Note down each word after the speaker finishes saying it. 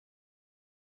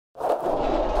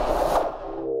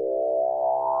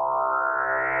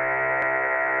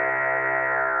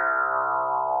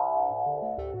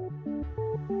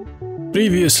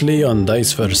Previously on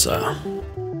Dice Versa.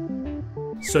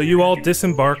 So you all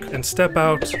disembark and step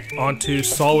out onto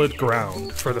solid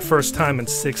ground for the first time in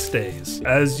 6 days.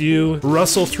 As you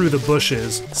rustle through the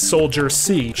bushes, Soldier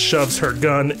C shoves her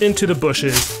gun into the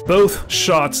bushes. Both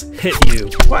shots hit you.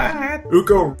 What?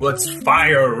 Ukko, let's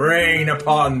fire rain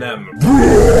upon them.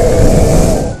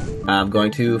 I'm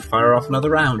going to fire off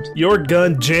another round. Your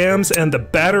gun jams and the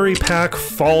battery pack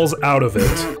falls out of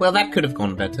it. Well, that could have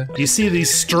gone better. You see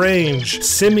these strange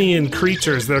simian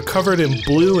creatures that are covered in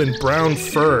blue and brown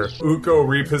fur. Ukko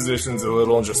repositions a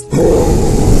little and just...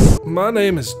 My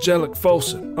name is Jellic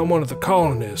Folsom. I'm one of the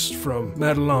colonists from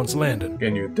Madelon's Landing.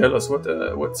 Can you tell us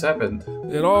what's happened?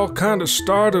 It all kind of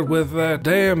started with that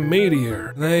damn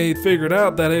meteor. They figured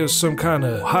out that it was some kind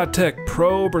of high-tech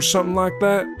probe or something like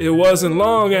that. It wasn't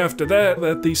long after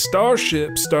that these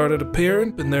starships started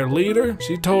appearing, and their leader,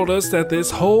 she told us that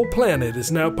this whole planet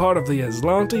is now part of the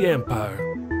Aslanti Empire.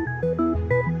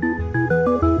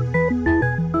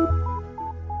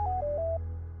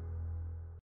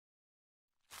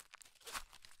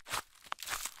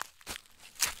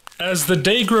 As the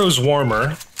day grows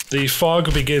warmer, the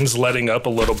fog begins letting up a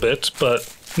little bit,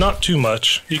 but not too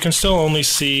much. You can still only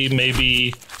see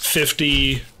maybe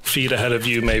 50 feet ahead of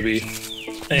you, maybe.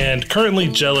 And currently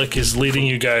Jellic is leading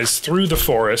you guys through the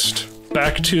forest,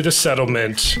 back to the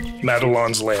settlement,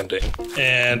 Madelon's Landing.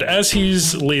 And as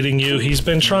he's leading you, he's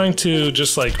been trying to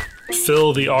just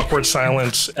fill the awkward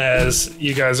silence as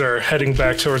you guys are heading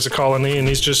back towards the colony, and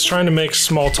he's just trying to make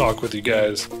small talk with you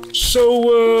guys.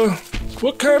 So,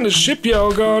 what kind of ship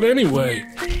y'all got anyway?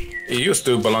 It used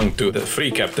to belong to the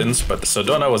free captains, but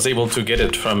Sedona was able to get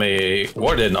it from a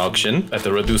warden auction at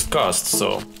a reduced cost,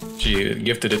 so she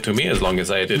gifted it to me as long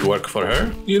as I did work for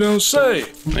her. You don't say.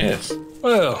 Yes.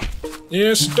 Well,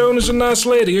 yeah, Sedona's a nice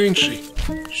lady, ain't she?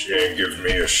 She ain't given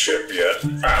me a ship yet.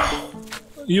 Ow.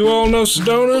 You all know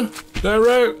Sedona? Is that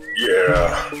right?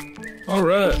 Yeah. All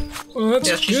right. Well, that's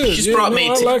good. She's brought me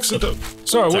I to... like Sedona.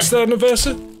 Sorry, what's that,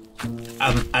 Navessah?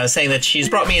 I was saying that she's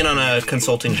brought me in on a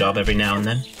consulting job every now and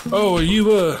then. Oh, are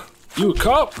you a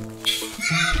cop?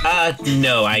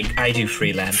 No, I do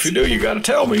freelance. If you do, you gotta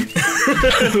tell me.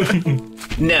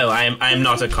 No, I'm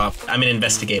not a cop. I'm an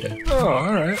investigator. Oh,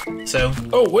 all right. So...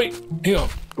 Oh, wait. Hang on.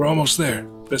 We're almost there.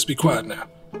 Let's be quiet now.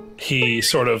 He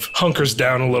sort of hunkers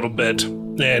down a little bit,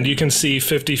 and you can see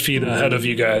 50 feet ahead of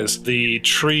you guys, the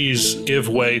trees give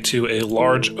way to a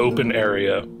large open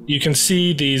area. You can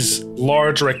see these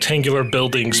large rectangular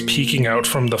buildings peeking out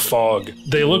from the fog.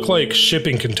 They look like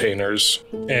shipping containers.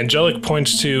 Angelic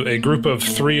points to a group of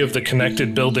 3 of the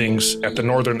connected buildings at the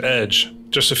northern edge,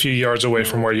 just a few yards away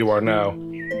from where you are now.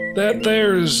 That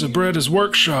there is Bretta's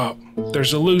workshop.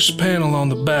 There's a loose panel on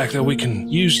the back that we can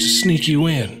use to sneak you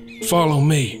in. Follow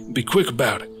me. Be quick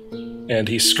about it. And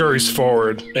he scurries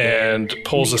forward and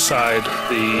pulls aside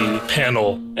the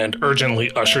panel and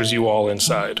urgently ushers you all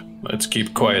inside. Let's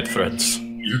keep quiet, friends.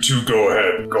 You two go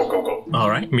ahead. Go. All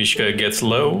right. Mishka gets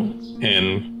low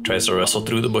and tries to wrestle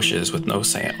through the bushes with no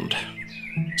sound.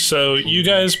 So you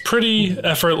guys pretty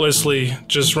effortlessly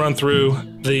just run through.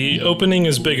 The opening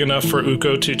is big enough for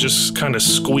Ukko to just kind of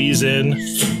squeeze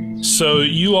in. So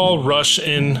you all rush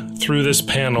in through this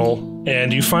panel,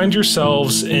 and you find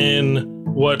yourselves in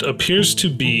what appears to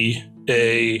be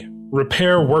a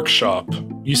repair workshop.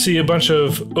 You see a bunch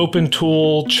of open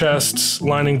tool chests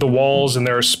lining the walls, and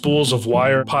there are spools of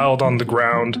wire piled on the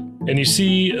ground. And you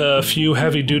see a few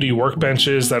heavy-duty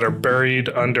workbenches that are buried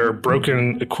under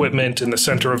broken equipment in the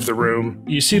center of the room.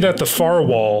 You see that the far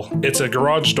wall, it's a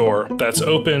garage door that's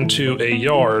open to a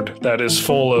yard that is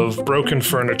full of broken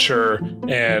furniture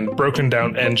and broken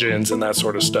down engines and that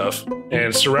sort of stuff.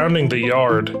 And surrounding the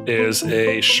yard is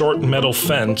a short metal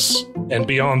fence, and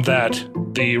beyond that,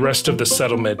 the rest of the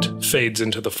settlement fades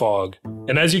into the fog.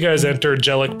 And as you guys enter,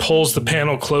 Jellic pulls the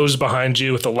panel closed behind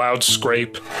you with a loud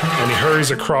scrape, and he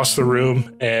hurries across the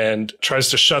room and tries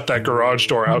to shut that garage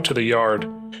door out to the yard.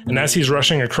 And as he's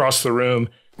rushing across the room,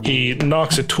 he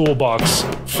knocks a toolbox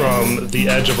from the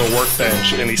edge of a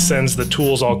workbench, and he sends the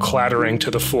tools all clattering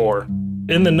to the floor.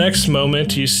 In the next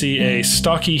moment, you see a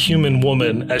stocky human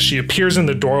woman as she appears in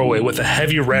the doorway with a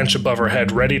heavy wrench above her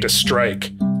head ready to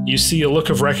strike. You see a look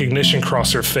of recognition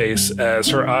cross her face as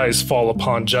her eyes fall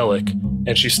upon Jellic,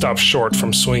 and she stops short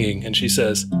from swinging, and she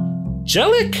says,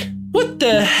 "Jellic? What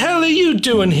the hell are you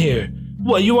doing here?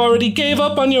 What, you already gave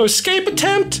up on your escape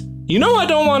attempt? You know I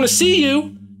don't want to see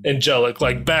you." And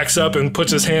Jellic backs up and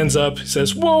puts his hands up. He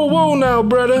says, Whoa now,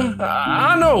 Bretta.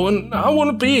 I know, and I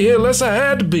wouldn't be here unless I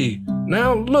had to be.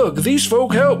 Now, look, these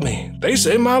folk helped me. They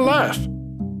saved my life.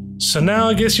 So now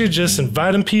I guess you're just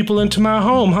inviting people into my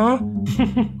home, huh?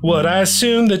 What, I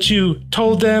assume that you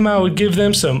told them I would give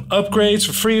them some upgrades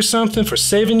for free or something for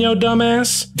saving your dumb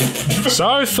ass?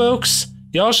 Sorry, folks.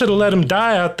 Y'all should have let him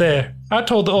die out there. I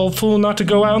told the old fool not to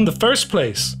go out in the first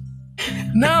place.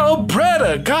 Now,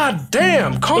 Bretta,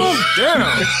 goddamn, calm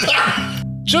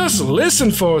down. Just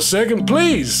listen for a second,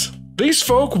 please. These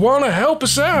folk want to help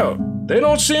us out. They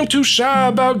don't seem too shy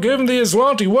about giving the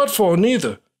Aslanti what for,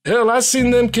 neither. Hell, I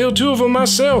seen them kill 2 of them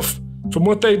myself. From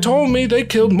what they told me, they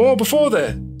killed more before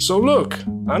that. So look,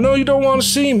 I know you don't want to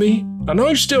see me. I know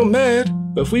you're still mad.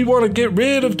 But if we want to get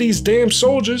rid of these damn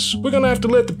soldiers, we're gonna have to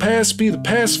let the past be the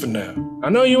past for now. I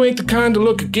know you ain't the kind to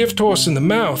look a gift horse in the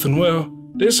mouth, and well,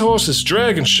 this horse is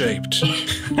dragon-shaped.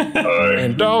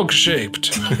 And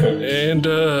dog-shaped. And,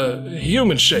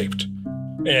 human-shaped.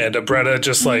 And Bretta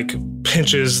just, like,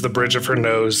 pinches the bridge of her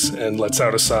nose and lets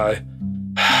out a sigh.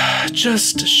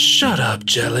 Just shut up,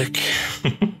 Jellic.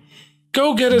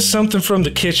 Go get us something from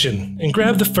the kitchen and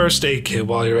grab the first aid kit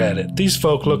while you're at it. These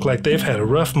folk look like they've had a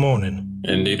rough morning.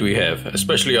 Indeed we have,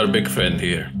 especially our big friend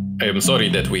here. I am sorry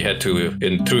that we had to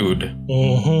intrude.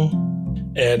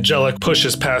 And Jellic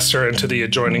pushes past her into the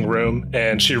adjoining room,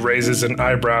 and she raises an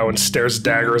eyebrow and stares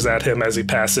daggers at him as he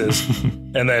passes.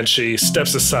 And then she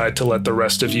steps aside to let the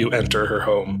rest of you enter her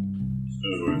home.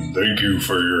 Thank you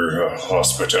for your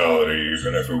hospitality,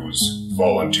 even if it was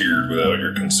volunteered without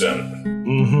your consent.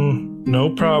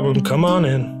 No problem. Come on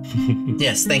in.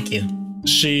 Yes, thank you.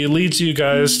 She leads you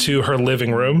guys to her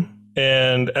living room,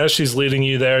 and as she's leading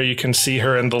you there, you can see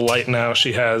her in the light now.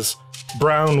 She has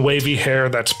brown wavy hair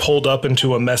that's pulled up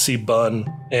into a messy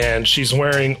bun, and she's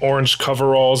wearing orange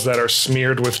coveralls that are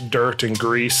smeared with dirt and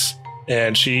grease.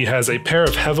 And she has a pair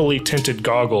of heavily tinted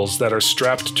goggles that are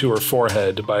strapped to her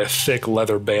forehead by a thick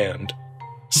leather band.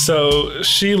 So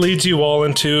she leads you all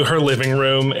into her living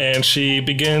room, and she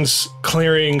begins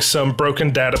clearing some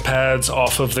broken data pads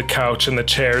off of the couch and the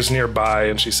chairs nearby,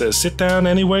 and she says, sit down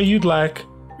anywhere you'd like.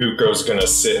 Ukko's gonna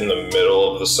sit in the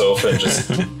middle of the sofa and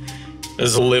just...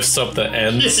 Just lifts up the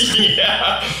ends.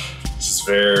 Yeah! Just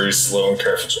very slow and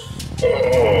careful.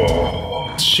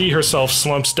 Oh. She herself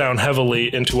slumps down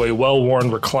heavily into a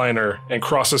well-worn recliner and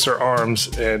crosses her arms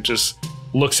and just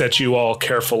looks at you all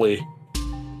carefully.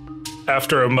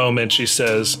 After a moment, she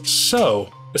says,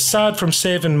 so, aside from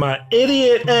saving my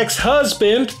idiot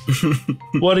ex-husband,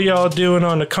 what are y'all doing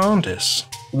on Nakondis?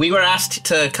 We were asked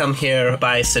to come here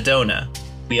by Sedona.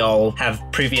 We all have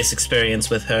previous experience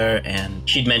with her, and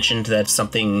she'd mentioned that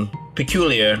something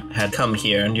peculiar had come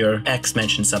here, and your ex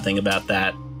mentioned something about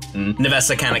that. And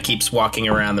Navessah kind of keeps walking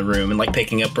around the room and like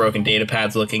picking up broken data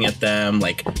pads, looking at them,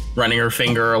 like running her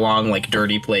finger along like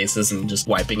dirty places and just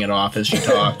wiping it off as she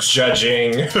talks.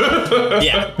 Judging.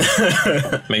 Yeah.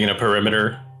 Making a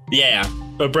perimeter. Yeah.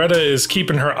 But Bretta is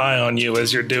keeping her eye on you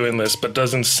as you're doing this, but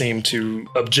doesn't seem to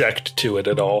object to it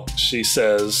at all. She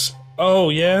says,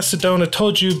 oh yeah, Sedona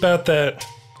told you about that,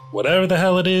 whatever the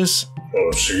hell it is.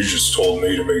 Well, she just told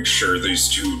me to make sure these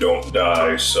 2 don't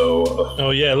die, so...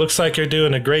 Oh yeah, looks like you're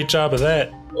doing a great job of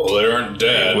that. Well, they aren't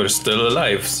dead. We're still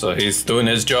alive, so he's doing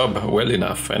his job well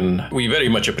enough, and we very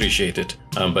much appreciate it.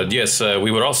 But yes,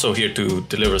 we were also here to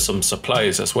deliver some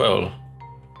supplies as well.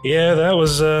 Yeah, that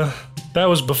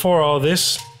was before all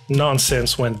this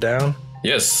nonsense went down.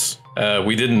 Yes,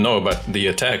 we didn't know about the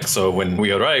attack, so when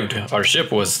we arrived, our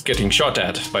ship was getting shot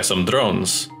at by some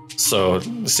drones. So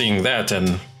seeing that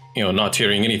and, you know, not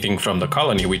hearing anything from the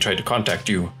colony, we tried to contact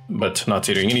you, but not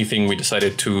hearing anything, we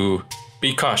decided to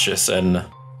be cautious and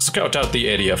scout out the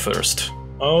area first.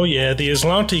 Oh yeah, the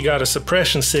Aslanti got a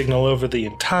suppression signal over the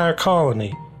entire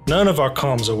colony. None of our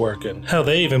comms are working. Hell,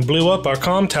 they even blew up our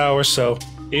comm tower, so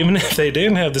even if they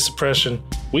didn't have the suppression,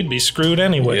 we'd be screwed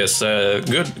anyway. Yes,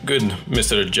 good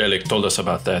Mr. Jellic told us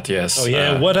about that, yes. Oh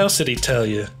yeah, what else did he tell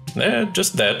you?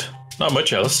 Just that. Not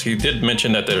much else. He did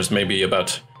mention that there's maybe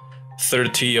about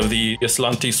 30 of the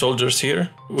Aslanti soldiers here.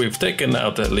 We've taken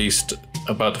out at least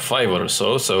about 5 or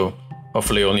so, so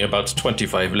hopefully only about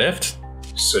 25 left.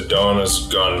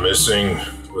 Sedona's gone missing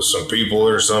with some people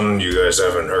or something. You guys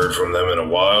haven't heard from them in a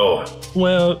while.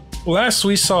 Well, last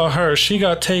we saw her, she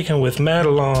got taken with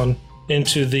Madelon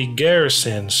into the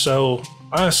garrison, so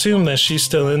I assume that she's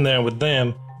still in there with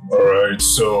them. Alright,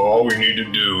 so all we need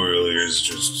to do really is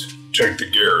just check the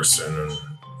garrison and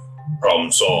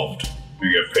problem solved. You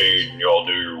get paid and y'all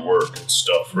do your work and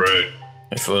stuff, right?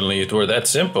 If only it were that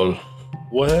simple.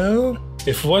 Well,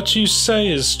 if what you say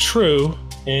is true,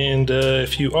 and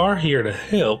if you are here to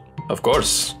help... Of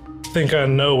course. I think I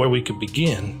know where we could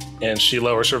begin. And she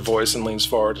lowers her voice and leans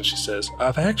forward and she says,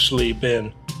 I've actually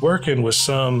been working with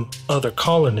some other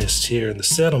colonists here in the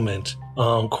settlement,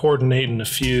 coordinating a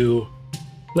few,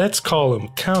 let's call them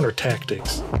counter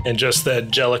tactics. And just that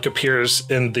Jellic appears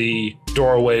in the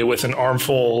doorway with an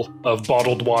armful of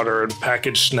bottled water and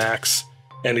packaged snacks,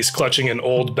 and he's clutching an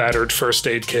old battered first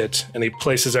aid kit, and he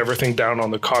places everything down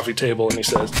on the coffee table and he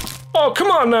says, "Oh,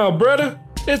 come on now, brother.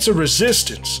 It's a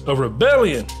resistance, a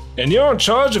rebellion, and you're in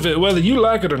charge of it whether you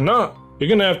like it or not. You're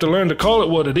gonna have to learn to call it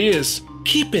what it is."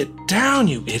 "Keep it down,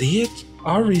 you idiot.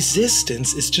 Our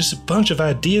resistance is just a bunch of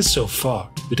ideas so far.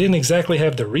 We didn't exactly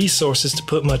have the resources to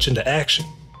put much into action."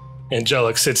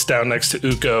 Angelic sits down next to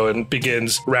Ukko and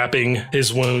begins wrapping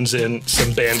his wounds in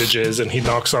some bandages, and he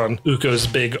knocks on Ukko's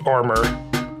big armor.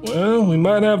 "Well, we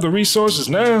might have the resources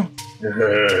now."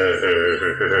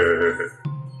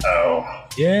 Ow.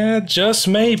 "Yeah, just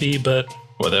maybe, but..."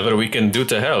 Whatever we can do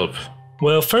to help.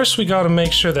 "Well, first we gotta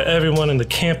make sure that everyone in the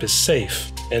camp is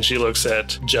safe." And she looks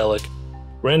at Jellic.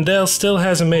 "Rendell still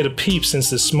hasn't made a peep since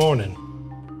this morning."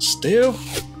 "Still?"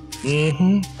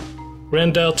 "Mm-hmm.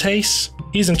 Rendell Tace,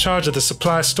 he's in charge of the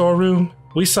supply storeroom.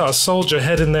 We saw a soldier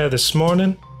head in there this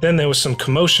morning. Then there was some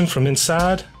commotion from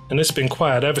inside, and it's been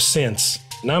quiet ever since.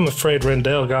 And I'm afraid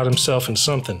Rendell got himself in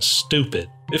something stupid.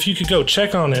 If you could go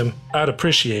check on him, I'd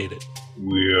appreciate it."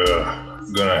 We,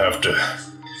 gonna have to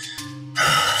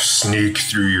sneak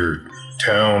through your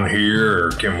town here,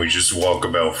 or can we just walk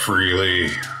about freely?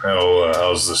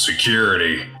 How's the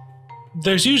security?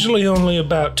 "There's usually only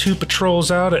about 2 patrols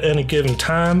out at any given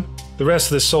time. The rest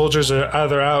of the soldiers are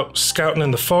either out scouting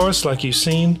in the forest like you've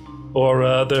seen,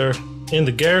 or they're in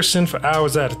the garrison for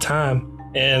hours at a time.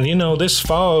 And you know, this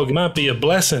fog might be a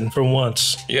blessing for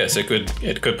once." Yes, it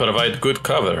could provide good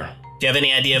cover. Do you have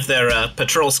any idea of their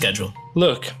patrol schedule?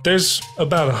 "Look, there's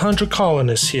about 100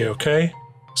 colonists here, okay?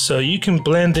 So you can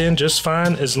blend in just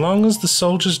fine as long as the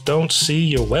soldiers don't see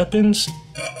your weapons.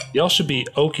 Y'all should be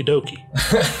okie dokie."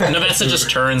 Navessah just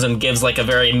turns and gives like a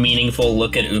very meaningful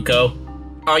look at Ukko.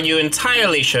 "Are you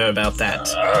entirely sure about that?"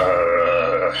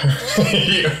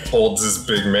 He holds his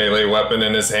big melee weapon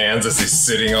in his hands as he's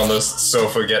sitting on the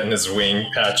sofa getting his wing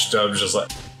patched up, just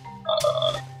like,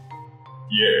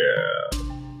 yeah.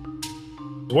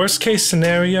 Worst case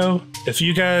scenario, if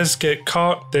you guys get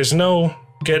caught, there's no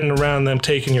getting around them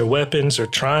taking your weapons or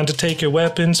trying to take your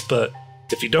weapons, but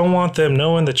if you don't want them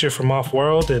knowing that you're from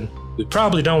off-world, and we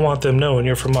probably don't want them knowing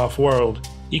you're from off-world,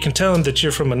 you can tell them that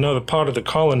you're from another part of the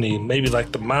colony, maybe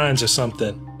like the mines or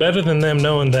something. Better than them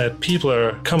knowing that people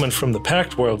are coming from the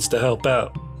Pact Worlds to help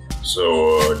out.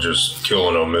 So, just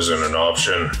killing them isn't an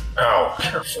option. Ow,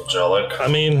 careful, Jellic. I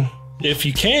mean, if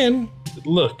you can,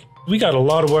 look, we got a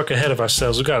lot of work ahead of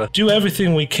ourselves. We gotta do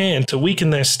everything we can to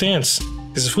weaken their stance.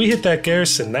 Because if we hit that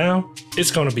garrison now, it's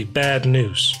gonna be bad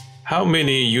news. How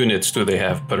many units do they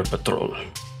have per patrol?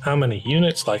 How many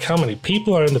units? Like how many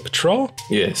people are in the patrol?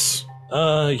 Yes.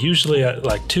 Usually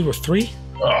like 2 or 3.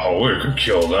 Oh, we could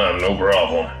kill them, no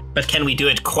problem. But can we do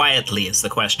it quietly is the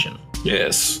question.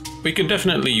 Yes, we can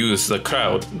definitely use the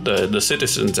crowd, the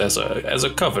citizens as a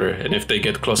cover, and if they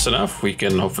get close enough, we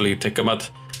can hopefully take them out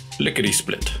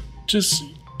lickety-split. Just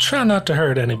try not to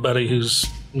hurt anybody who's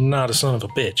not a son of a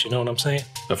bitch, you know what I'm saying?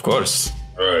 Of course.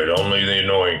 Right, only the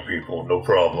annoying people, no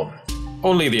problem.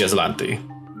 Only the Aslanti.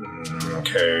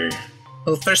 Okay.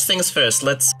 Well, first things first,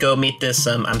 let's go meet this,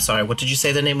 I'm sorry, what did you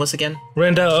say the name was again?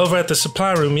 Rendell, over at the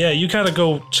supply room, yeah, you gotta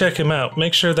go check him out.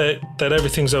 Make sure that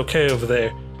everything's okay over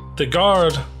there. The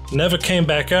guard never came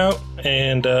back out,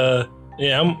 and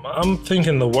yeah, I'm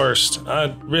thinking the worst.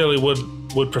 I really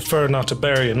would prefer not to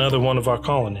bury another one of our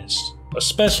colonists,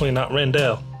 especially not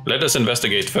Rendell. Let us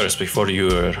investigate first before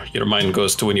your mind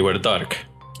goes to anywhere dark.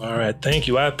 All right, thank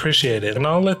you. I appreciate it, and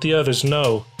I'll let the others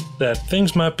know that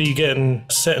things might be getting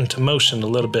set into motion a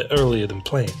little bit earlier than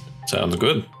planned. Sounds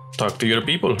good. Talk to your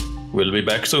people. We'll be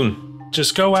back soon.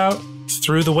 Just go out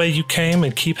through the way you came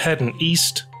and keep heading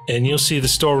east, and you'll see the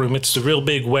storeroom. It's a real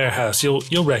big warehouse.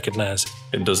 You'll recognize it.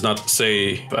 It does not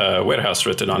say warehouse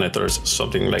written on it or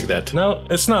something like that. No,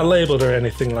 it's not labeled or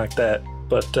anything like that,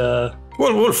 but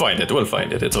We'll find it. We'll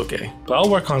find it. It's okay. But I'll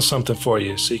work on something for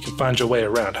you so you can find your way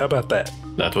around. How about that?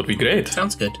 That would be great.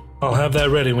 Sounds good. I'll have that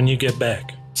ready when you get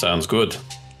back. Sounds good.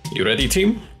 You ready,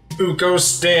 team? Ukko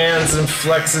stands and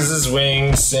flexes his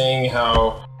wings, saying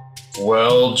how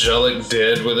well Jellic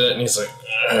did with it, and he's like,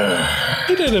 ugh.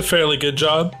 He did a fairly good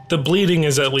job. The bleeding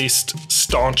is at least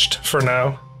staunched for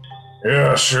now.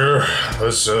 Yeah, sure.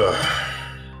 Let's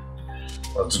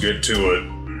get to it.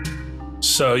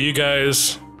 So you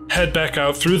guys head back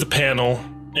out through the panel,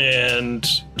 and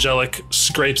Jellic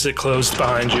scrapes it closed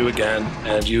behind you again,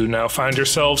 and you now find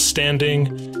yourselves standing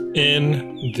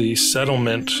in the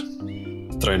settlement.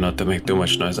 Try not to make too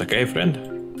much noise, okay, friend?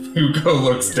 Ukko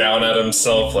looks down at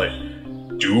himself like,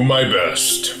 do my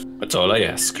best. That's all I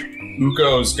ask.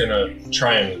 Ukko's gonna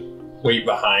try and wait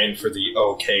behind for the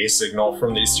okay signal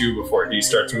from these two before he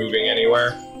starts moving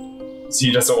anywhere. So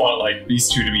he doesn't want, like, these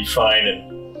two to be fine,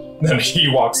 and then he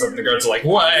walks up and the guards are like,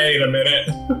 wait a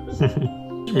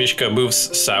minute. Mishka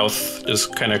moves south,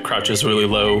 just kind of crouches really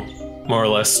low, more or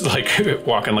less like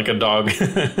walking like a dog,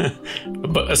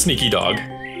 but a sneaky dog.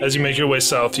 As you make your way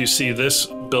south, you see this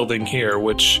building here,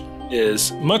 which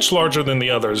is much larger than the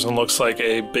others and looks like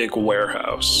a big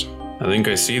warehouse. I think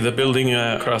I see the building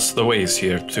across the ways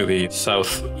here to the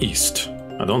southeast.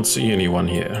 I don't see anyone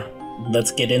here.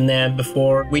 Let's get in there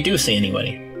before we do see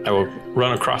anybody. I will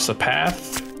run across the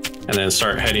path and then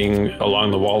start heading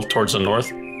along the wall towards the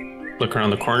north. Look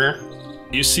around the corner.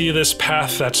 You see this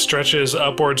path that stretches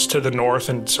upwards to the north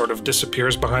and sort of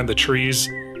disappears behind the trees.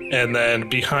 And then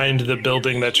behind the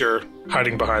building that you're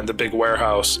hiding behind, the big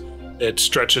warehouse, it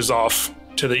stretches off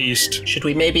to the east. Should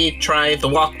we maybe try the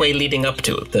walkway leading up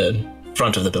to the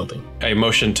front of the building? I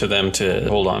motion to them to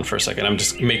hold on for a second. I'm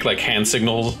just make like hand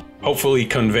signals, hopefully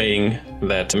conveying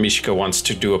that Mishka wants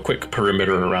to do a quick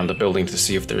perimeter around the building to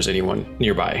see if there's anyone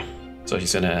nearby. So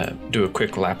he's gonna do a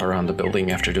quick lap around the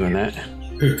building after doing that.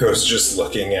 Ukko's just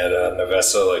looking at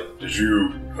Navessah like, Did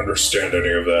you understand any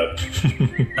of that?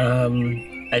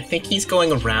 I think he's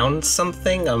going around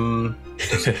something.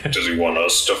 Does he want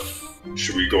us to...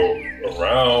 Should we go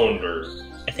around, or...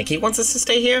 I think he wants us to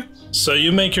stay here. So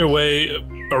you make your way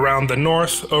around the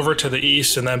north, over to the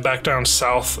east, and then back down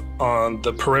south on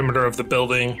the perimeter of the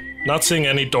building, not seeing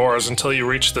any doors until you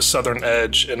reach the southern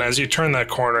edge. And as you turn that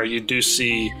corner, you do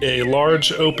see a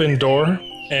large open door,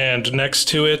 and next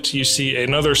to it, you see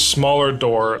another smaller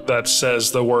door that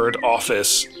says the word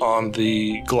office on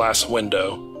the glass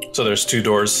window. So there's two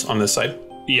doors on this side?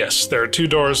 Yes, there are two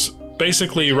doors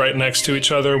basically right next to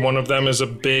each other. One of them is a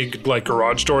big, like,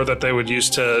 garage door that they would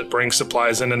use to bring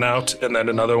supplies in and out, and then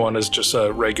another one is just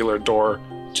a regular door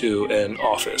to an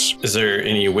office. Is there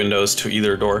any windows to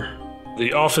either door?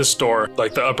 The office door,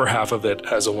 like the upper half of it,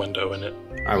 has a window in it.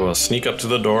 I will sneak up to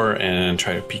the door and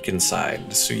try to peek inside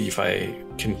to see if I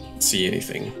can see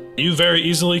anything. You very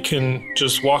easily can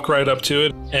just walk right up to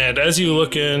it, and as you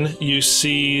look in, you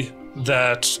see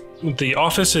that the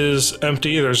office is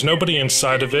empty. There's nobody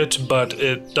inside of it, but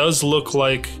it does look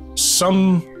like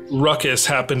some ruckus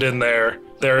happened in there.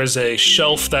 There is a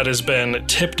shelf that has been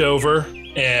tipped over,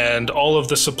 and all of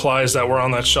the supplies that were on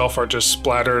that shelf are just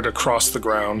splattered across the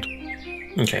ground.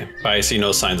 Okay, I see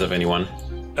no signs of anyone.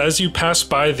 As you pass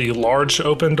by the large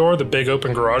open door, the big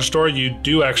open garage door, you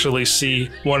do actually see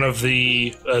one of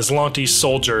the Aslanti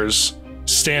soldiers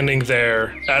standing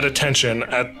there at attention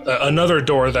at another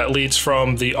door that leads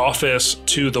from the office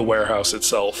to the warehouse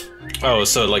itself. Oh,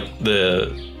 so like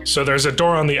So there's a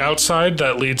door on the outside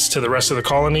that leads to the rest of the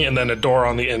colony, and then a door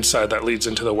on the inside that leads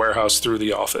into the warehouse through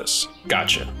the office.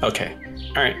 Gotcha. Okay.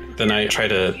 All right. Then I try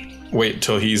to wait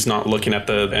till he's not looking at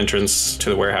the entrance to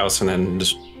the warehouse and then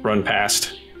just run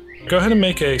past. Go ahead and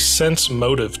make a sense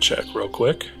motive check real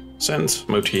quick. Sense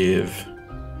motive.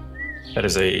 That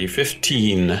is a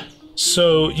 15.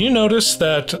 So you notice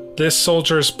that this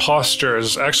soldier's posture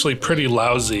is actually pretty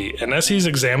lousy, and as he's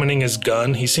examining his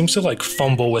gun, he seems to like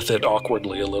fumble with it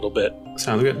awkwardly a little bit.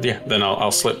 Sounds good. Yeah, then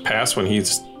I'll slip past when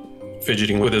he's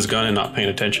fidgeting with his gun and not paying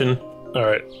attention. All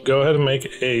right, go ahead and make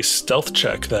a stealth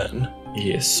check then.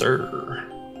 Yes, sir.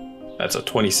 That's a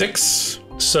 26.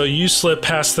 So you slip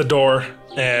past the door,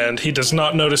 and he does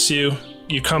not notice you.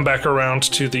 You come back around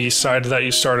to the side that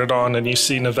you started on, and you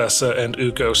see Navessah and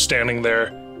Ukko standing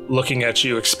there, looking at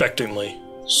you expectantly.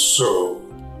 So,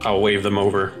 I'll wave them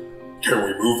over. can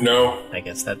we move now? I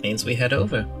guess that means we head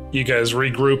over. You guys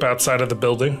regroup outside of the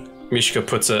building. Mishka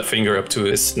puts a finger up to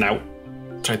his snout.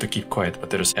 Try to keep quiet, but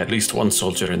there's at least one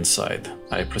soldier inside.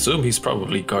 I presume he's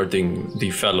probably guarding the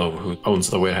fellow who owns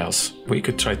the warehouse. We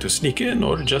could try to sneak in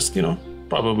or just,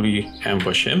 probably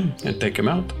ambush him and take him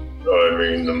out. I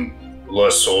mean, the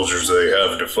less soldiers they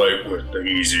have to fight with, the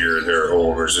easier their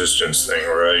whole resistance thing,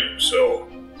 right? So,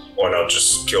 why not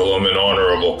just kill them in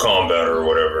honorable combat or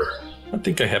whatever? I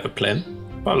think I have a plan.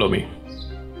 Follow me.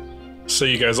 So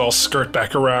you guys all skirt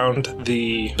back around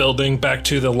the building, back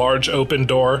to the large open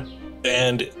door,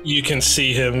 and you can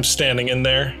see him standing in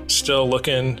there, still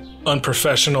looking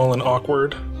unprofessional and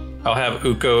awkward. I'll have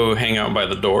Ukko hang out by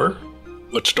the door.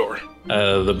 Which door?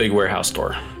 The big warehouse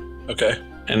door. Okay.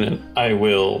 And then I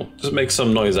will just make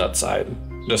some noise outside.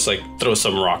 Just like throw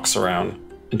some rocks around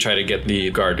and try to get the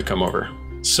guard to come over.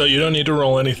 So you don't need to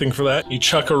roll anything for that. You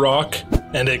chuck a rock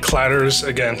and it clatters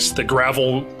against the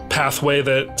gravel pathway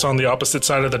that's on the opposite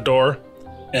side of the door.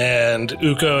 And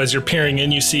Ukko, as you're peering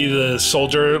in, you see the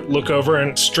soldier look over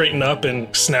and straighten up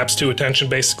and snaps to attention,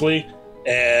 basically,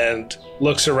 and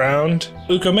looks around.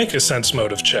 Ukko, make a sense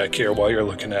motive check here while you're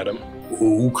looking at him.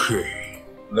 Okay.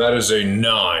 That is a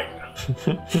 9.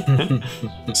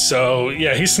 So,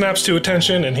 yeah, he snaps to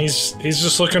attention, and he's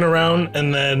just looking around,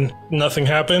 and then nothing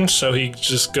happens, so he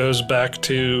just goes back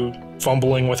to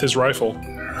fumbling with his rifle.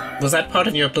 Was that part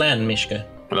of your plan, Mishka?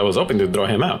 Well, I was hoping to draw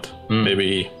him out.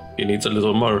 Maybe he needs a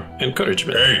little more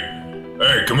encouragement.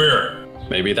 Hey, come here.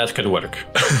 Maybe that could work.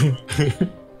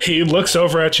 He looks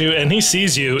over at you, and he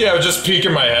sees you. Yeah, just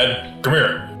peeking my head. Come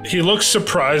here. He looks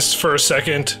surprised for a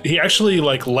second. He actually,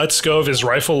 lets go of his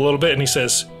rifle a little bit, and he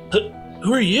says,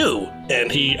 "Who are you?"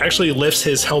 And he actually lifts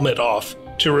his helmet off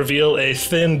to reveal a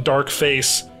thin, dark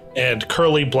face and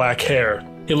curly black hair.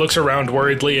 He looks around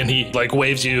worriedly, and he,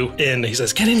 waves you in. He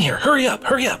says, "Get in here. Hurry up,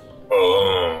 hurry up.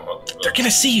 They're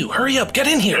gonna see you. Hurry up, get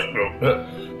in here."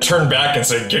 Turn back and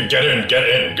say, get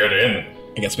in.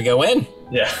 I guess we go in.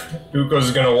 Yeah,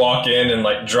 Ukko's gonna walk in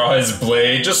and draw his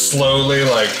blade just slowly,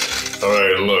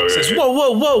 Alright, look. Says,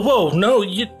 whoa.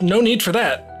 No need for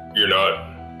that. You're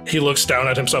not. He looks down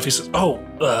at himself. He says,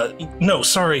 no,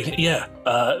 sorry. Yeah.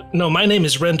 No, my name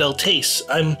is Rendell Tace.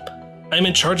 I'm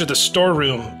in charge of the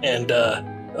storeroom, and,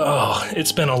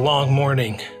 it's been a long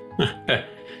morning.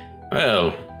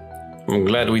 Well, I'm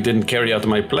glad we didn't carry out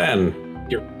my plan.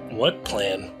 Your what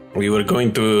plan? We were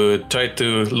going to try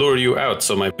to lure you out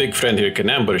so my big friend here can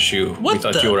ambush you. What we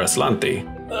thought the? you were Aslanti.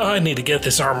 I need to get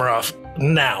this armor off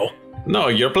now. No,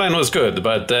 your plan was good,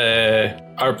 but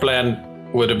our plan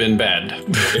would have been bad.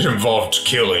 It involved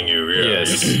killing you, yeah.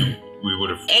 Yes. We would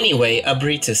have... Anyway,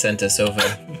 Abrita sent us over.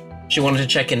 She wanted to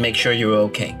check and make sure you were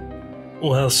okay.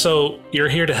 Well, so you're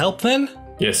here to help then?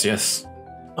 Yes.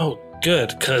 Oh,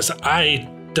 good, because I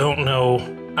don't know.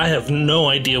 I have no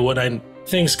idea what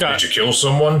things got... Did you kill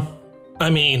someone? I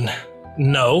mean,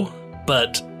 no,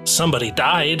 but somebody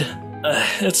died.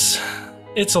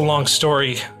 It's a long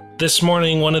story. This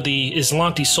morning, one of the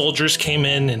Aslanti soldiers came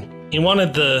in, and he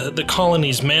wanted the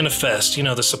colony's manifest,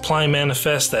 the supply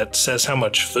manifest that says how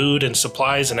much food and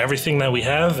supplies and everything that we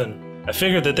have, and I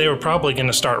figured that they were probably going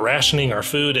to start rationing our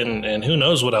food and who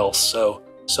knows what else, so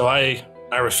I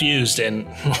refused, and,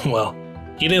 well,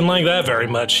 he didn't like that very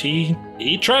much.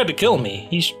 He tried to kill me.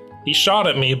 He shot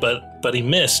at me, but he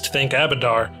missed, thank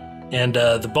Abadar, and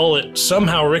the bullet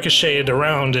somehow ricocheted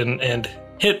around and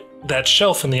hit that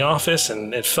shelf in the office,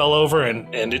 and it fell over,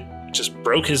 and it just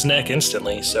broke his neck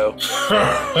instantly, so...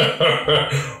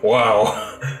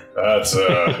 Wow. That's,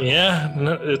 Yeah,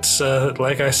 it's,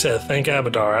 like I said, thank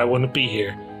Abadar, I wouldn't be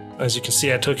here. As you can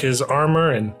see, I took his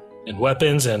armor and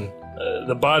weapons, and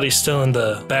the body's still in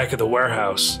the back of the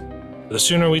warehouse. The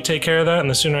sooner we take care of that, and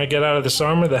the sooner I get out of this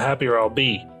armor, the happier I'll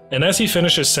be. And as he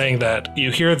finishes saying that,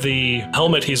 you hear the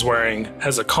helmet he's wearing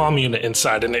has a comm unit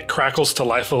inside, and it crackles to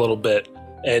life a little bit.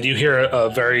 And you hear a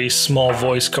very small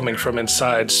voice coming from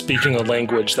inside, speaking a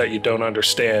language that you don't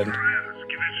understand.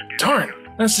 Darn,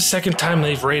 that's the second time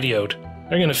they've radioed.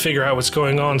 They're gonna figure out what's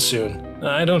going on soon.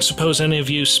 I don't suppose any of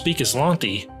you speak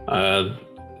Aslanti.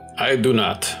 I do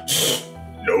not.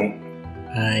 nope.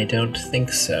 I don't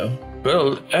think so.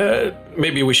 Well,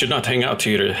 maybe we should not hang out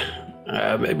here.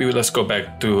 Maybe let's go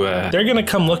back to... They're gonna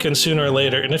come looking sooner or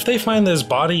later, and if they find this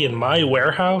body in my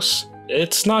warehouse,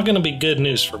 it's not gonna be good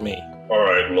news for me.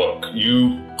 Alright, look,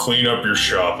 you clean up your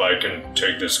shop. I can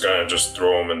take this guy and just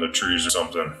throw him in the trees or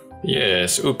something.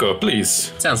 Yes, Ukko,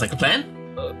 please. Sounds like a plan.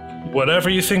 Whatever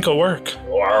you think will work.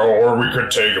 Or we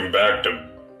could take him back to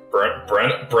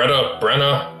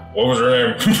Brenna? What was her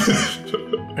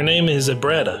name? Her name is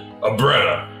Abreda.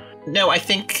 Brenna. No, I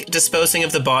think disposing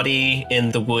of the body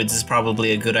in the woods is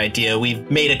probably a good idea.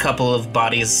 We've made a couple of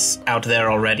bodies out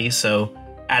there already, so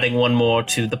adding one more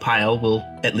to the pile will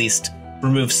at least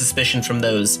remove suspicion from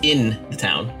those in the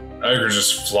town. I could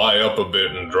just fly up a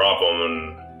bit and drop them,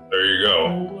 and there you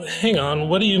go. Oh, hang on,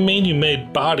 what do you mean you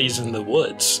made bodies in the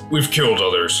woods? We've killed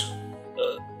others.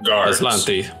 Guards.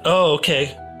 Aslanti. Oh,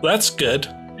 okay. That's good.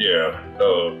 Yeah,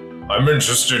 I'm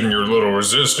interested in your little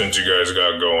resistance you guys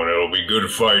got going. It'll be good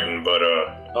fighting, but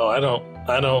Oh, I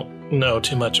don't know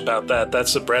too much about that.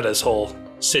 That's Abreda's whole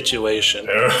situation.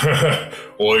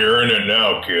 Well, you're in it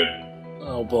now, kid.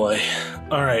 Oh boy.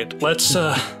 Alright, let's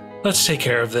take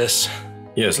care of this.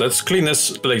 Yes, let's clean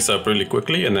this place up really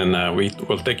quickly, and then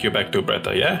we'll take you back to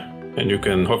Bretta, yeah? And you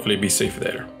can hopefully be safe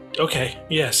there. Okay,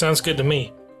 yeah, sounds good to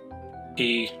me.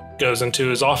 He goes into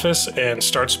his office and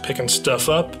starts picking stuff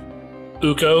up.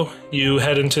 Ukko, you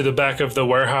head into the back of the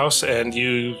warehouse, and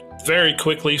you very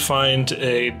quickly find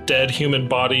a dead human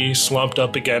body slumped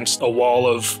up against a wall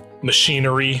of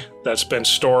machinery that's been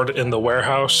stored in the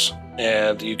warehouse,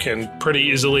 and you can pretty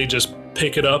easily just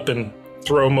pick it up and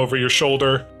throw them over your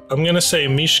shoulder. I'm gonna say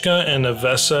Mishka and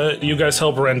Navessah, you guys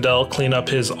help Rendell clean up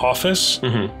his office.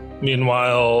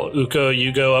 Meanwhile, Ukko,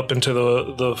 you go up into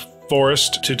the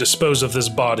forest to dispose of this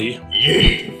body.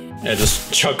 Yeah,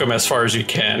 just chuck him as far as you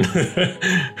can.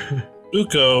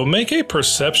 Ukko, make a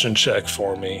perception check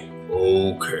for me.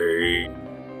 Okay.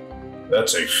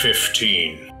 That's a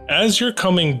 15. As you're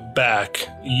coming back,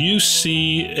 you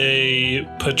see a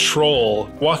patrol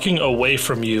walking away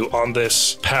from you on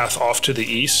this path off to the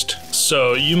east.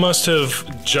 So you must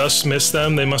have just missed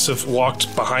them. They must have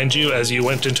walked behind you as you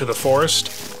went into the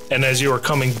forest. And as you were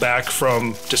coming back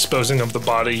from disposing of the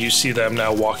body, you see them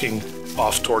now walking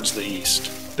off towards the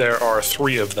east. There are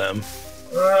 3 of them.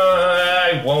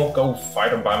 I won't go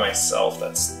fight them by myself.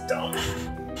 That's dumb.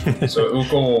 So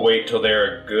Ukko will wait till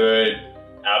they're a good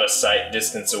out of sight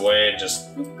distance away and just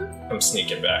I'm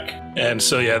sneaking back. And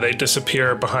so yeah, they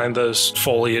disappear behind those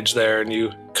foliage there, and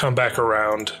you come back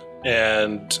around.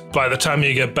 And by the time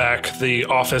you get back, the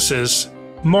office is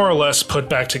more or less put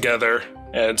back together.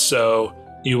 And so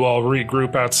you all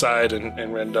regroup outside,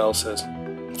 and Rendell says,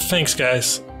 "Thanks,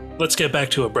 guys. Let's get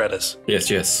back to Abretta's."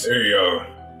 Yes. Hey,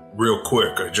 real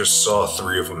quick, I just saw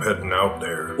 3 of them heading out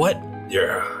there. What?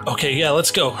 Yeah. Okay, yeah,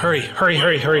 let's go. Hurry.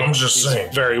 I'm just He's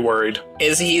saying. very worried.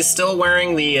 Is he still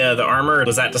wearing the armor, or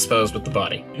was that disposed with the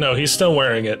body? No, he's still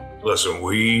wearing it. Listen,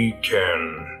 we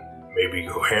can maybe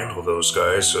go handle those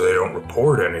guys so they don't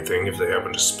report anything if they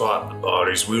happen to spot the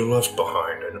bodies we left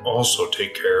behind, and also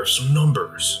take care of some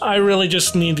numbers. I really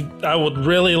just I would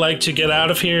really like to get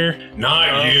out of here.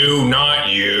 Not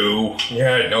you.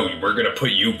 Yeah, no, we're gonna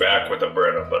put you back with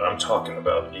Abretta, but I'm talking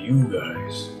about you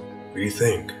guys. What do you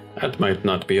think? That might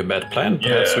not be a bad plan.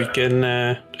 Perhaps we can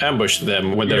ambush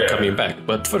them when they're coming back.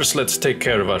 But first, let's take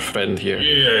care of our friend here.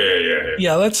 Yeah.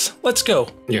 Yeah, let's go.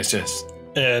 Yes.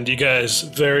 And you guys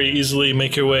very easily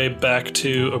make your way back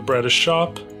to Abretta's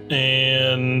shop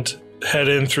and head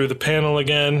in through the panel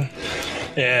again.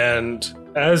 And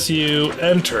as you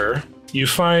enter, you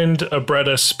find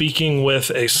Abretta speaking with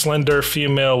a slender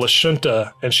female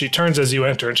Lashunta, and she turns as you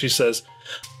enter and she says,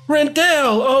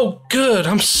 "Rendell, oh good,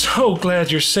 I'm so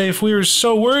glad you're safe. We were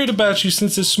so worried about you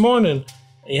since this morning."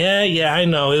 Yeah, I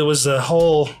know, it was a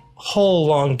whole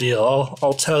long deal.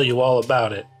 I'll tell you all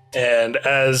about it. And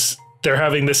as they're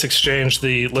having this exchange,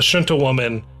 the Lashunta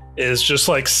woman is just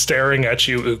like staring at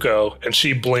you, Ukko, and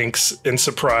she blinks in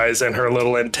surprise and her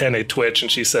little antennae twitch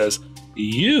and she says,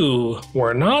 "You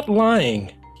were not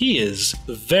lying. He is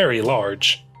very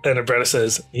large." And Abretta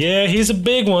says, "Yeah, he's a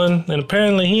big one, and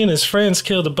apparently he and his friends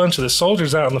killed a bunch of the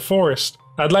soldiers out in the forest.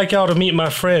 I'd like y'all to meet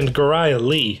my friend, Goriah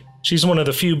Lee. She's one of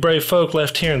the few brave folk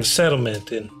left here in the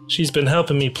settlement, and she's been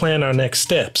helping me plan our next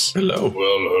steps." Hello. Well,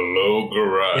 hello,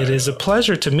 Goriah. It is a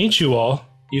pleasure to meet you all.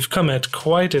 You've come at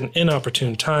quite an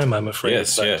inopportune time, I'm afraid.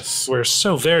 Yes. We're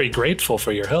so very grateful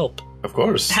for your help. Of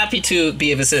course. Happy to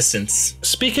be of assistance.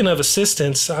 Speaking of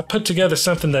assistance, I put together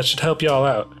something that should help y'all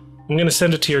out. I'm going to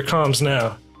send it to your comms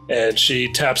now. And she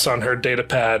taps on her data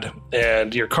pad,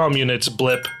 and your comm units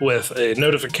blip with a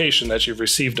notification that you've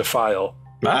received a file.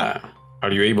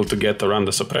 Are you able to get around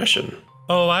the suppression?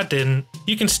 Oh, I didn't.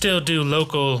 You can still do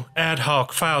local ad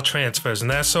hoc file transfers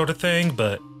and that sort of thing,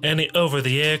 but any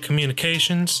over-the-air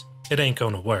communications, it ain't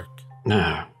gonna work.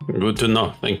 Good to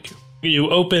know, thank you.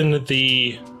 You open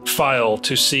the file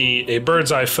to see a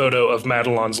bird's eye photo of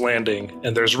Madelon's Landing,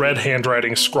 and there's red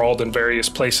handwriting scrawled in various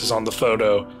places on the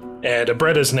photo. And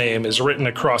Abretta's name is written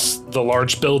across the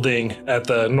large building at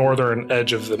the northern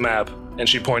edge of the map. And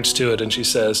she points to it and she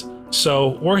says,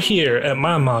 "So, we're here at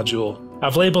my module.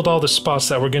 I've labeled all the spots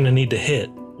that we're going to need to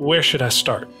hit. Where should I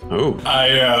start?" Oh.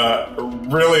 I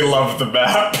really love the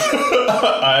map.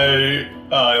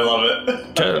 I love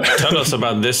it. Tell us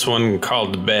about this one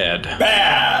called Bad.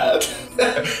 Bad!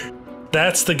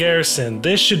 That's the garrison.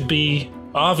 This should be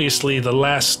obviously the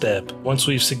last step. Once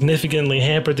we've significantly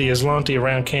hampered the Aslanti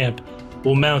around camp,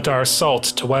 we'll mount our assault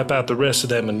to wipe out the rest of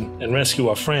them and rescue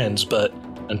our friends. But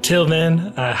until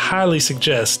then, I highly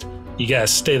suggest you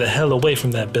guys stay the hell away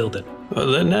from that building. Well,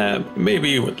 then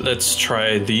maybe let's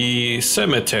try the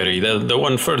cemetery, the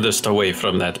one furthest away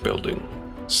from that building.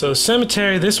 So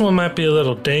cemetery, this one might be a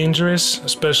little dangerous,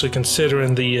 especially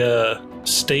considering the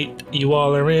state you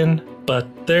all are in.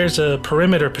 But there's a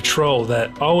perimeter patrol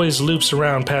that always loops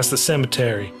around past the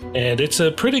cemetery, and it's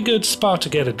a pretty good spot to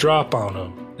get a drop on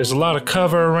them. There's a lot of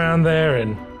cover around there,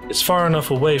 and it's far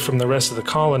enough away from the rest of the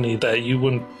colony that you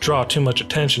wouldn't draw too much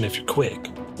attention if you're quick.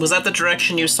 Was that the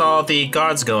direction you saw the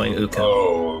guards going, Ukko?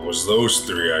 Oh, it was those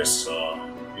 3 I saw.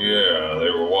 Yeah,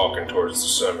 they were walking towards the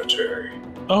cemetery.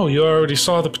 Oh, you already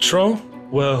saw the patrol?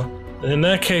 Well, in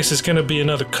that case, it's gonna be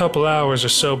another couple hours or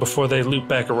so before they loop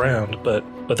back around, but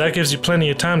that gives you plenty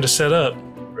of time to set up.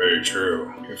 Very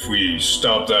true. If we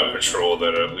stop that patrol,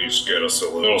 that'd at least get us a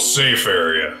little safe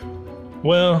area.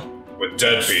 Well, with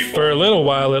dead people. For a little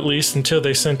while at least, until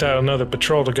they sent out another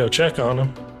patrol to go check on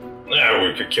them. Yeah,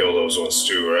 we could kill those ones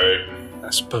too, right? I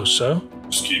suppose so.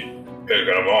 Just keep picking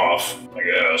them off, I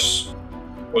guess.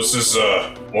 What's this,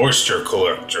 moisture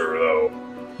collector, though?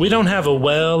 We don't have a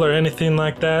well or anything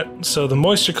like that, so the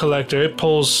moisture collector, it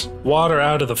pulls water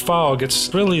out of the fog.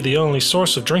 It's really the only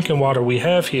source of drinking water we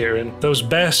have here, and those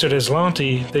bastard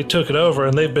Aslanti, they took it over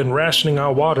and they've been rationing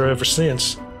our water ever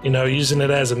since. You know, using it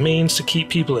as a means to keep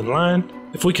people in line.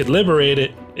 If we could liberate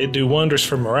it, it'd do wonders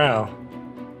for morale.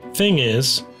 Thing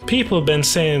is, people have been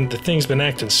saying the thing's been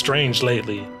acting strange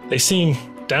lately. They seem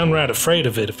downright afraid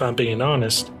of it, if I'm being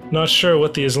honest. Not sure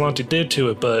what the Aslanti did to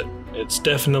it, but it's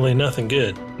definitely nothing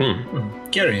good.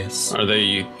 Curious. Are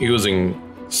they using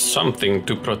something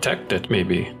to protect it,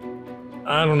 maybe?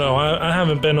 I don't know. I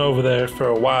haven't been over there for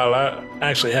a while. I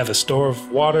actually have a store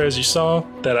of water, as you saw,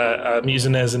 that I'm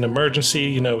using as an emergency,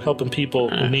 you know, helping people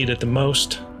who need it the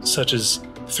most, such as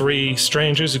 3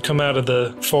 strangers who come out of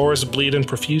the forest bleeding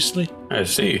profusely. I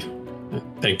see.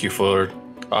 Thank you for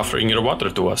offering your water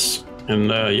to us. And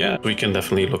yeah, we can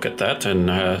definitely look at that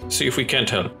and see if we can't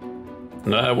help.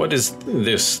 What is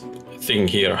this thing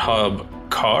here?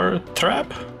 Car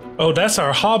trap? Oh, that's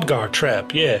our hobgar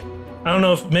trap, yeah. I don't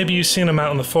know if maybe you've seen them out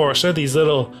in the forest. They're these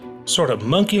little sort of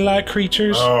monkey-like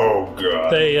creatures. Oh,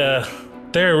 God.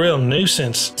 They're a real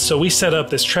nuisance. So we set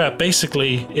up this trap.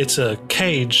 Basically, it's a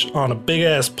cage on a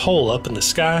big-ass pole up in the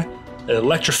sky. An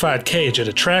electrified cage. It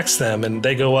attracts them, and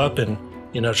they go up and,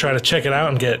 you know, try to check it out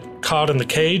and get caught in the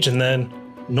cage. And then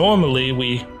normally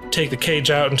we take the cage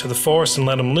out into the forest and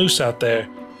let them loose out there.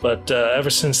 But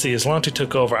ever since the Aslanti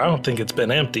took over, I don't think it's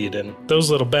been emptied. And those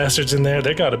little bastards in there,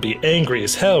 they gotta be angry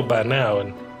as hell by now.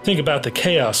 And think about the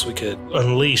chaos we could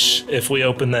unleash if we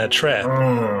open that trap.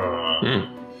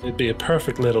 It'd be a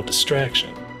perfect little distraction.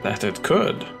 That it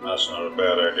could. That's not a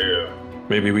bad idea.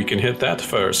 Maybe we can hit that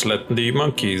first. Let the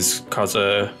monkeys cause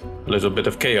a little bit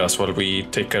of chaos while we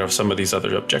take care of some of these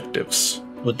other objectives.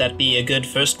 Would that be a good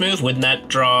first move? Wouldn't that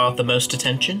draw the most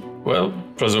attention? Well,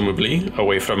 presumably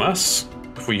away from us.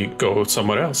 If we go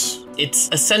somewhere else. It's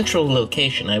a central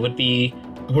location. I would be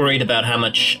worried about how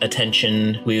much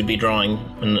attention we would be drawing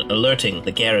and alerting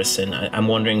the garrison. I'm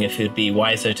wondering if it would be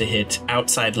wiser to hit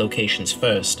outside locations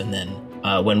first, and then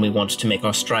when we want to make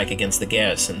our strike against the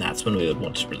garrison, that's when we would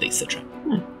want to release the trap.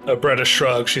 Bretta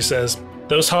shrugs. She says,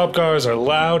 those hobgars are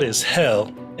loud as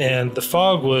hell, and the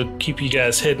fog would keep you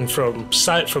guys hidden from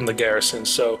sight from the garrison,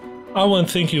 so I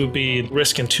wouldn't think you would be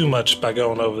risking too much by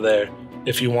going over there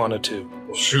if you wanted to.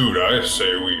 Well, shoot, I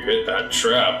say we hit that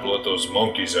trap, let those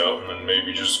monkeys out, and then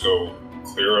maybe just go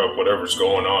clear up whatever's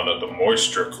going on at the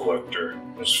moisture collector.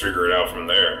 Just figure it out from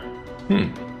there.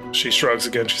 She shrugs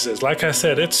again. She says, like I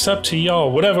said, it's up to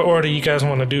y'all. Whatever order you guys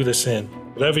want to do this in.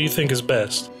 Whatever you think is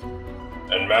best.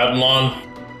 And Madelon?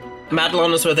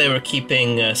 Madelon is where they were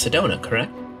keeping Sedona,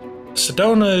 correct?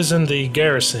 Sedona is in the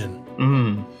garrison.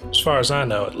 As far as I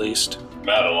know, at least.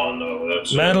 Madelon, though.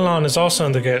 That's Madelon is also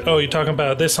in the garrison. Oh, you're talking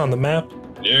about this on the map?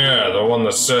 Yeah, the one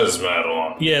that says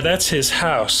Madelon. Yeah, that's his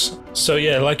house. So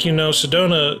yeah, like you know,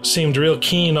 Sedona seemed real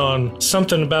keen on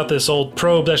something about this old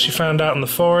probe that she found out in the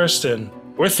forest, and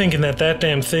we're thinking that that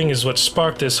damn thing is what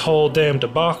sparked this whole damn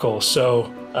debacle.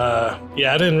 So,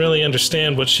 yeah, I didn't really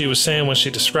understand what she was saying when she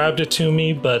described it to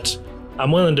me, but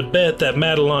I'm willing to bet that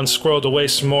Madelon squirreled away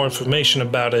some more information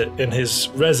about it in his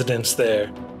residence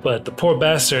there. But the poor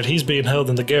bastard, he's being held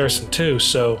in the garrison too,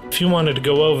 so if you wanted to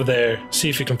go over there, see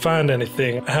if you can find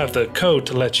anything, I have the code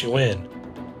to let you in.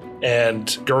 And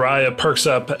Garaya perks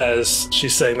up as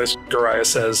she's saying this. Garaya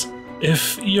says,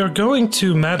 if you're going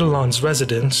to Madelon's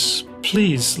residence,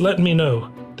 please let me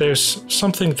know. There's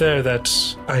something there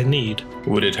that I need.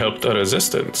 Would it help the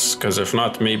resistance? Because if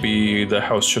not, maybe the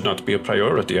house should not be a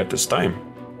priority at this time.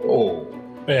 Oh.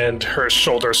 And her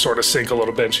shoulders sort of sink a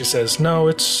little bit, and she says, no,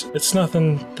 it's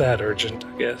nothing that urgent,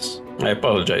 I guess. I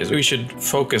apologize. We should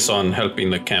focus on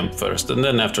helping the camp first, and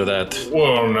then after that...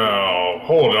 Well, now,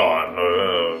 hold on.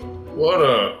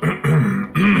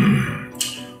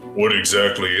 What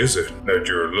exactly is it that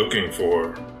you're looking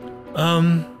for?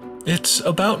 It's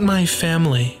about my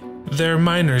family. They're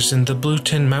miners in the Blue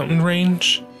Tin Mountain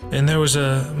Range, and there was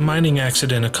a mining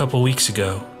accident a couple weeks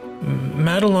ago.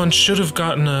 Madelon should have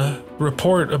gotten a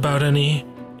report about any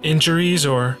injuries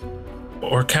or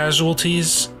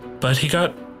casualties, but he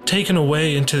got taken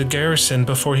away into the garrison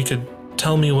before he could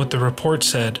tell me what the report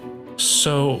said.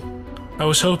 So I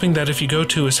was hoping that if you go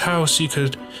to his house, you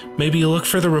could maybe look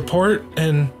for the report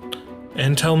and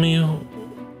tell me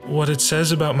what it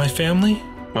says about my family.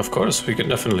 Of course, we can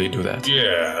definitely do that.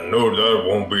 Yeah, no, that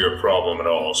won't be a problem at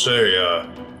all. Say,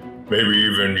 maybe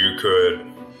even you could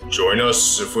join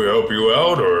us if we help you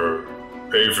out, or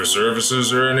pay for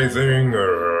services or anything,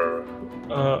 or...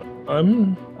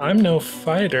 I'm no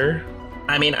fighter.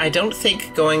 I mean, I don't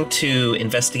think going to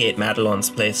investigate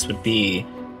Madelon's place would be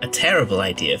a terrible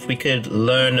idea. If we could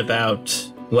learn about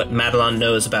what Madelon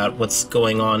knows about what's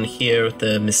going on here with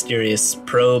the mysterious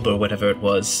probe or whatever it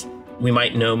was, we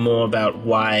might know more about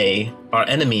why our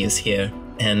enemy is here,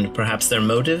 and perhaps their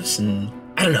motives, and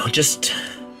I don't know, just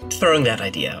throwing that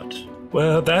idea out.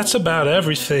 Well, that's about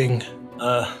everything.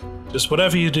 Just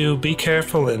whatever you do, be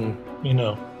careful and,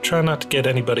 try not to get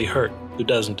anybody hurt who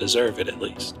doesn't deserve it, at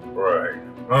least. Right.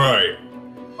 Alright.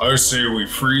 I say we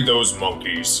free those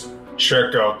monkeys,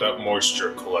 check out that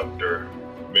moisture collector,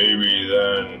 maybe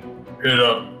then hit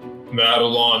up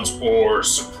Madelon's or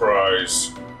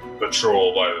surprise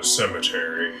patrol by the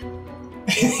cemetery.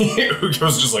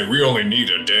 Ukko's just like, we only need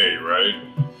a day, right?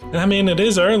 I mean, it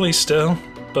is early still,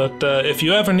 but if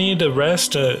you ever need a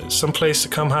rest, someplace to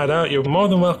come hide out, you're more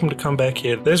than welcome to come back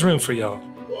here. There's room for y'all.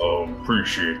 Well,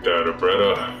 appreciate that,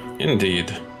 Abretta.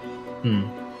 Indeed.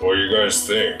 What do you guys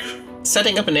think?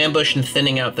 Setting up an ambush and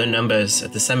thinning out their numbers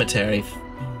at the cemetery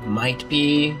might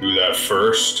be Do that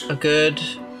first? a good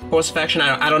course of action.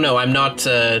 I don't know. I'm not...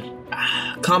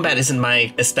 combat isn't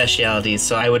my specialty,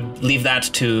 so I would leave that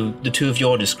to the two of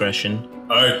your discretion.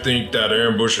 I think that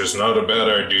ambush is not a bad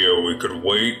idea. We could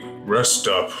wait, rest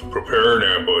up, prepare an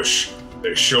ambush.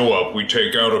 They show up, we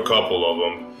take out a couple of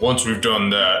them. Once we've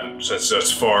done that, since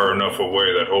that's far enough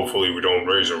away that hopefully we don't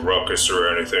raise a ruckus or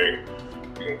anything,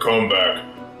 we can come back,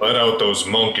 let out those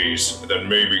monkeys, and then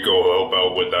maybe go help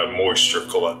out with that moisture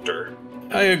collector.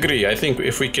 I agree. I think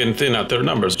if we can thin out their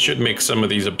numbers, it should make some of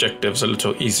these objectives a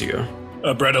little easier.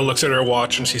 Bretta looks at her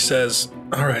watch and she says,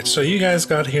 all right, so you guys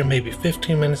got here maybe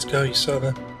 15 minutes ago, you saw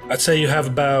them? I'd say you have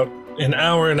about an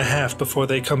hour and a half before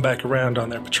they come back around on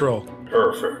their patrol.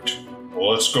 Perfect. Well,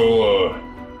 let's go,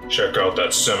 check out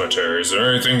that cemetery. Is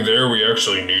there anything there we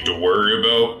actually need to worry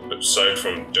about, aside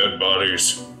from dead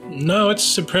bodies? No,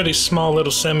 it's a pretty small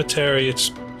little cemetery.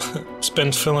 It's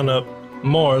been filling up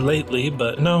more lately,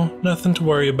 but no, nothing to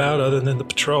worry about other than the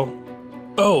patrol.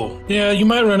 Oh, yeah, you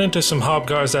might run into some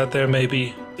hobguards out there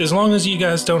maybe. As long as you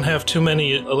guys don't have too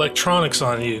many electronics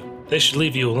on you, they should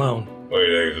leave you alone.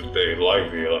 Wait, they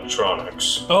like the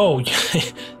electronics. Oh,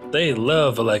 they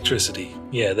love electricity.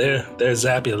 Yeah, they're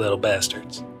zappy little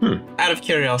bastards. Out of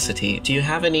curiosity, do you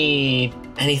have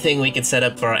anything we could set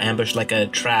up for our ambush, like a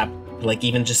trap, like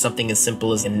even just something as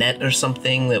simple as a net or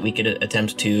something that we could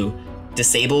attempt to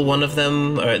disable one of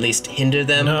them, or at least hinder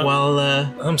them while,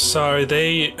 I'm sorry,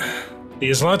 the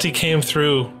Aslanti came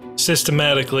through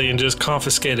systematically and just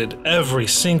confiscated every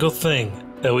single thing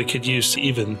that we could use to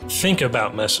even think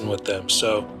about messing with them,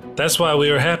 so that's why we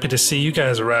were happy to see you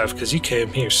guys arrive, because you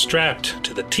came here strapped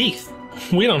to the teeth.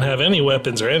 We don't have any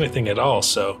weapons or anything at all,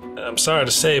 so I'm sorry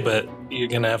to say, but you're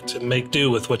gonna have to make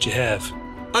do with what you have.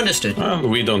 Understood. Well,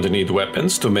 we don't need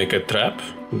weapons to make a trap.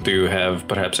 Do you have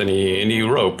perhaps any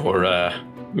rope or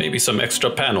maybe some extra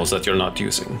panels that you're not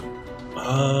using?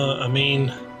 I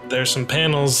mean, there's some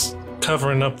panels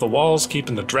covering up the walls,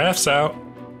 keeping the drafts out.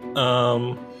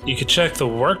 You could check the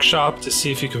workshop to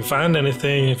see if you can find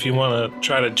anything if you want to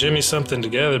try to jimmy something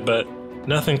together, but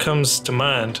nothing comes to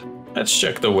mind. Let's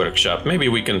check the workshop. Maybe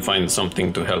we can find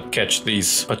something to help catch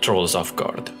these patrols off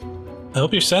guard.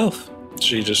 Help yourself.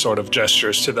 She just sort of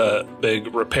gestures to the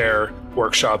big repair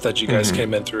workshop that you guys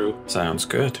came in through. Sounds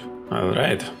good. All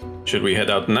right. Should we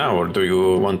head out now, or do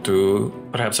you want to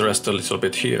perhaps rest a little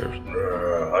bit here?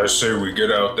 I say we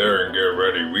get out there and get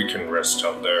ready. We can rest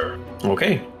out there.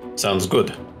 Okay. Sounds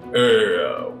good. Hey,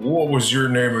 what was your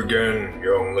name again,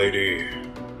 young lady?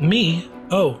 Me?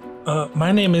 Oh,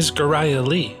 my name is Garaya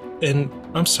Lee, and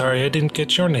I'm sorry I didn't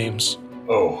get your names.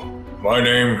 Oh, my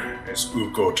name is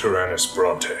Ukko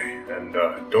Taranis-Bronte, and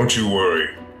don't you worry.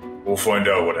 We'll find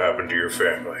out what happened to your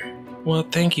family. Well,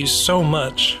 thank you so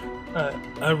much.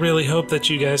 I really hope that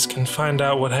you guys can find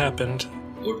out what happened.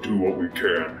 We'll do what we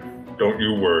can. Don't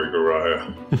you worry,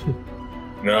 Garaya.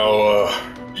 Now,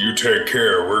 you take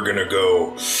care. We're gonna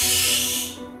go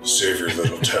save your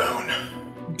little town.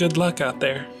 Good luck out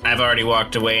there. I've already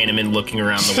walked away and am in looking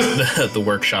around the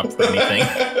workshop for anything.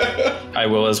 I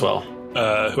will as well.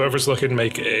 Whoever's looking,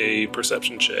 make a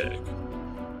perception check.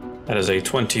 That is a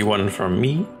 21 from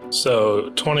me. So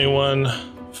 21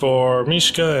 for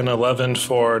Mishka and 11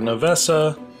 for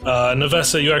Navessah.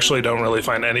 Navessah, you actually don't really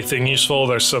find anything useful.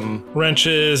 There's some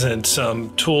wrenches and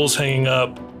some tools hanging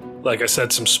up. Like I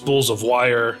said, some spools of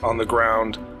wire on the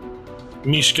ground.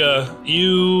 Mishka,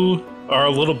 you are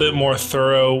a little bit more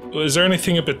thorough. Is there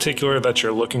anything in particular that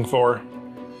you're looking for?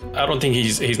 I don't think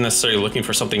he's necessarily looking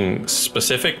for something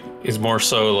specific. He's more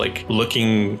so like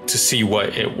looking to see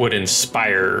what it would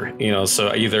inspire,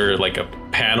 so either like a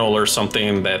panel or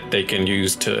something that they can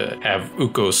use to have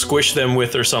Ukko squish them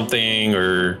with or something,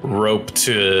 or rope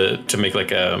to make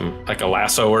like a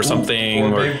lasso or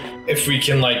something. Or if we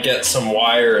can like get some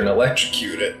wire and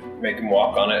electrocute it, make him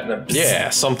walk on it. And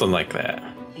yeah, something like that.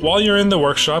 While you're in the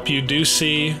workshop, you do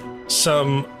see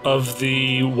some of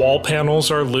the wall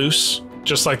panels are loose,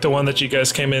 just like the one that you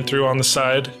guys came in through on the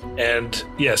side. And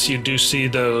yes, you do see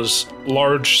those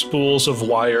large spools of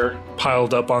wire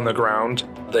piled up on the ground.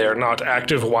 They are not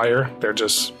active wire, they're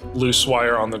just loose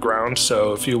wire on the ground.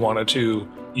 So if you wanted to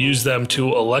use them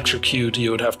to electrocute,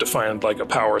 you would have to find like a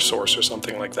power source or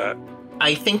something like that.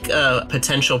 I think a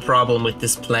potential problem with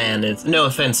this plan is, no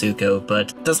offense, Ukko,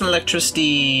 but doesn't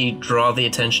electricity draw the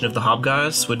attention of the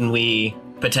Hobgars? Wouldn't we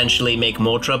potentially make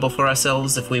more trouble for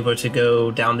ourselves if we were to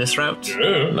go down this route?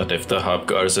 Yeah. Not if the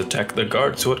Hobgars attack the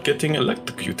guards who are getting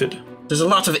electrocuted. There's a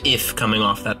lot of if coming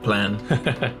off that plan.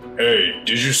 Hey,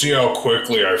 did you see how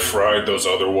quickly I fried those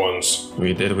other ones?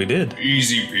 We did.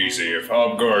 Easy peasy. If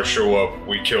Hobgars show up,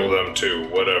 we kill them too.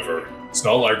 Whatever. It's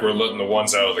not like we're letting the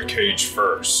ones out of the cage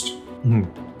first.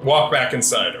 Walk back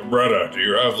inside. Bretta, do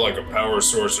you have like a power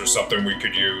source or something we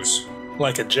could use?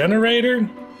 Like a generator?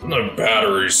 A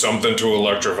battery, something to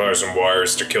electrify some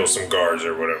wires to kill some guards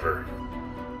or whatever.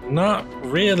 Not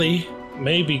really.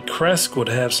 Maybe Kresk would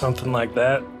have something like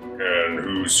that. And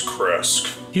who's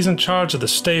Kresk? He's in charge of the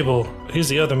stable. He's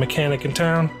the other mechanic in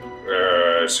town.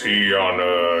 Is he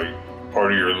on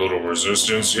part of your little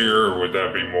resistance here, or would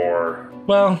that be more?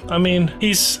 Well, I mean,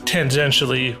 he's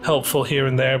tangentially helpful here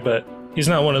and there, but he's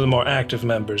not one of the more active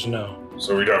members, no.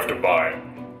 So we'd have to buy him.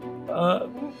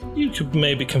 You could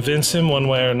maybe convince him one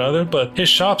way or another, but his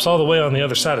shop's all the way on the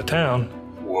other side of town.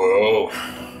 Well,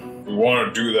 if we want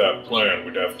to do that plan,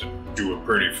 we'd have to do it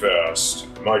pretty fast.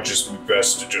 Might just be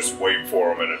best to just wait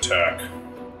for him and attack.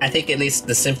 I think at least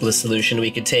the simplest solution,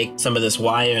 we could take some of this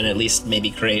wire and at least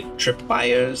maybe create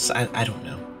tripwires. I don't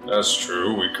know. That's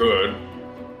true, we could.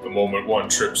 The moment one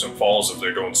trips and falls, if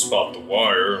they don't spot the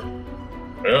wire,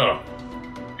 yeah.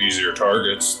 Easier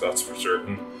targets, that's for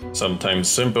certain. Sometimes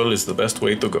simple is the best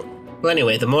way to go. Well,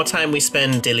 anyway, the more time we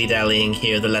spend dilly-dallying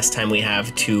here, the less time we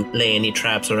have to lay any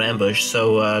traps or ambush.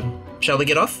 So, shall we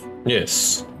get off?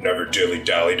 Yes. Never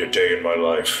dilly-dallied a day in my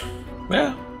life.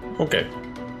 Yeah, okay.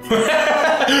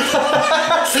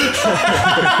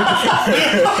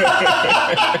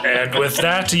 And with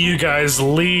that, you guys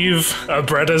leave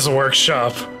Bretta's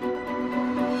workshop.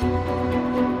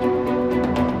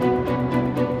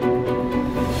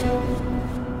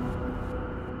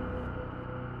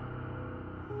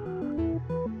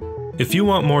 If you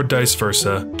want more Dice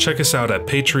Versa, check us out at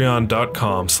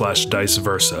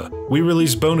patreon.com/diceversa. We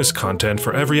release bonus content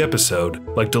for every episode,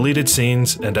 like deleted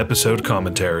scenes and episode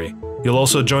commentary. You'll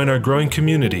also join our growing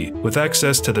community with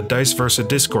access to the Dice Versa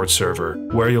Discord server,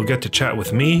 where you'll get to chat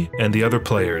with me and the other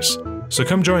players. So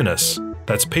come join us.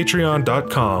 That's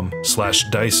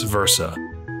patreon.com/diceversa.